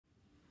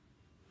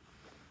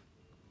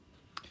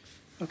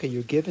Okay,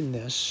 you're given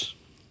this,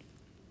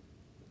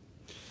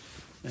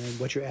 and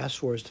what you're asked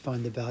for is to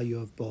find the value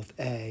of both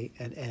a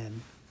and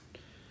n.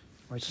 All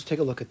right, so let's take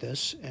a look at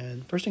this.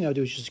 And first thing I'll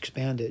do is just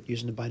expand it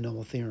using the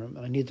binomial theorem.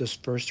 And I need those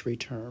first three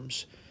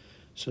terms.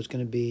 So it's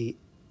going to be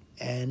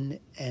n,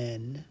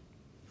 and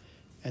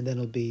then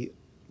it'll be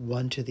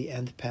 1 to the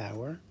nth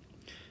power,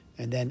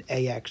 and then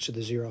ax to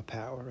the 0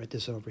 power, write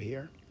this over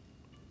here.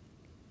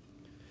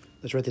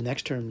 Let's write the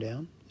next term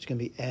down. It's going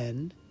to be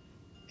n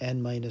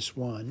minus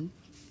 1.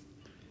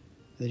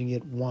 Then you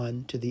get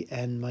 1 to the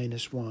n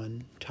minus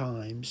 1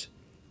 times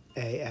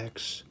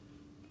ax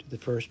to the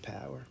first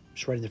power.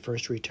 Just writing the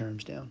first three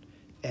terms down.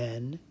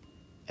 n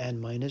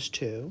minus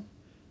 2,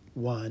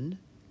 1,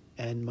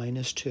 n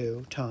minus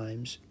 2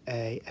 times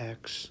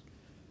ax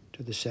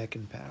to the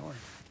second power.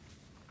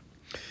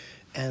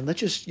 And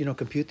let's just,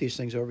 compute these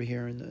things over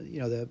here. And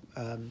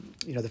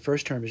the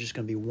first term is just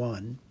going to be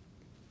 1.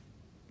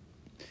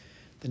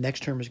 The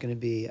next term is going to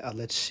be,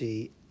 let's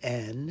see,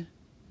 n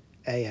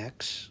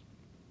ax.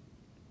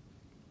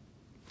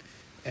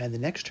 And the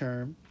next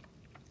term,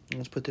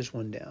 let's put this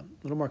one down.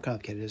 A little more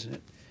complicated, isn't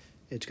it?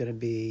 It's going to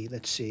be,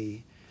 let's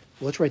see,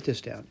 well, let's write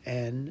this down.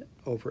 N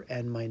over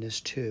n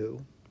minus 2.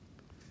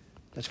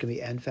 That's going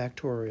to be n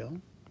factorial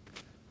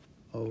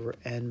over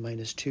n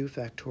minus 2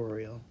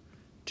 factorial,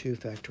 2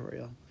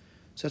 factorial.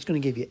 So that's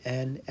going to give you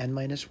n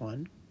minus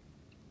 1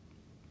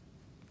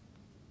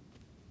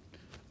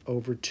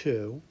 over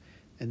 2.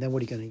 And then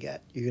what are you going to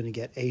get? You're going to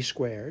get a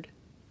squared,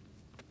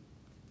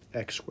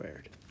 x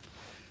squared.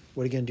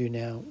 What are you going to do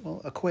now?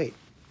 Well, equate.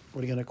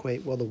 What are you going to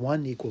equate? Well, the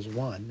 1 equals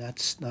 1.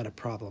 That's not a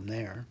problem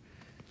there.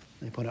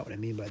 Let me point out what I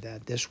mean by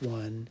that. This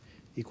 1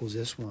 equals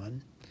this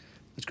 1.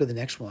 Let's go to the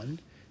next one.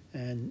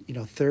 And,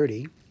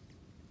 30,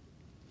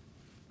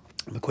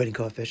 I'm equating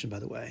coefficient, by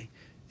the way,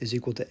 is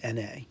equal to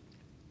NA.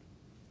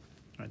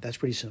 All right, that's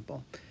pretty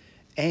simple.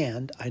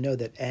 And I know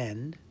that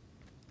n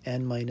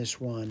minus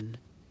 1,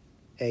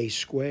 a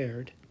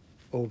squared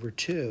over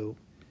 2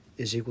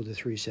 is equal to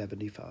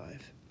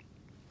 375.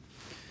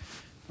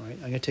 All right,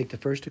 I'm going to take the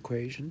first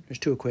equation. There's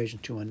two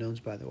equations, two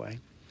unknowns, by the way.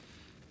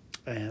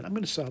 And I'm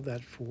going to solve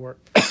that for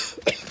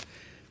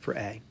for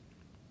a.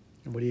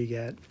 And what do you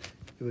get?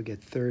 You would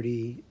get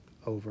 30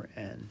 over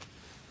n.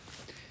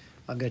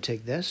 I'm going to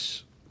take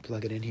this,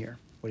 plug it in here.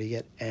 What do you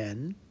get?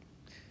 n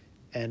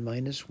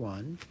minus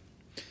 1.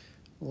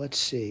 Let's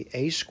see,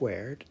 a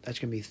squared, that's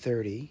going to be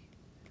 30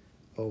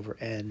 over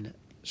n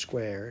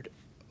squared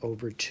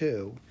over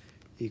 2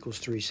 equals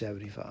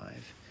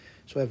 375.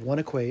 So I have an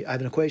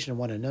equation and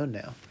one unknown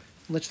now.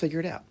 Let's figure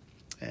it out.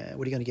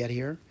 What are you going to get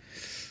here?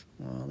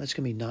 Well, that's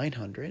going to be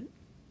 900.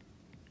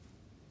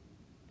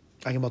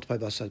 I can multiply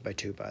both sides by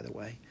 2, by the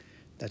way.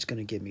 That's going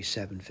to give me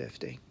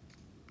 750.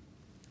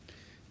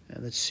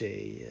 And let's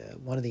see,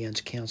 one of the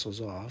n's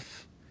cancels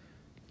off.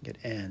 Get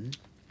n,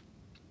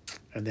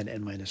 and then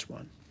n minus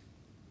 1.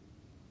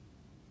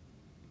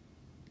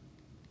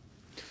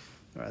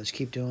 All right, let's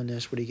keep doing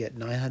this. What do you get?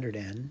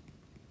 900n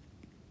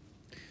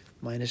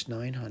minus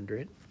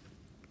 900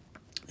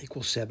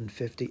 equals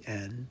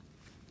 750n.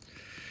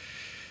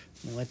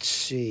 Let's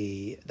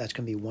see, that's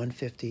going to be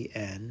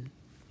 150n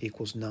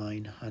equals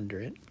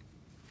 900.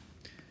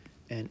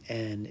 And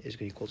n is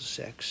going to equal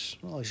 6.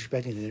 Well, I was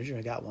expecting an integer,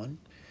 I got one.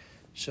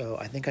 So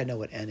I think I know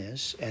what n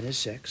is. N is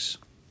 6.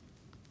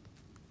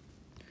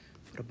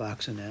 Put a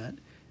box in that.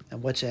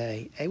 And what's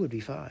a? A would be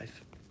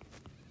 5.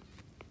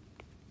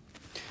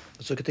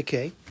 Let's look at the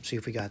k, see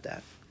if we got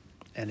that.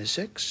 N is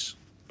 6,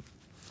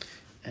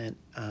 and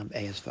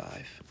a is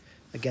 5.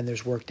 Again,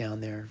 there's work down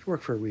there.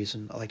 Work for a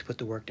reason. I like to put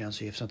the work down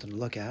so you have something to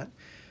look at.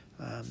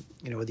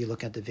 Whether you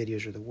look at the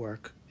videos or the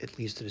work, it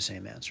leads to the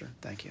same answer.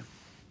 Thank you.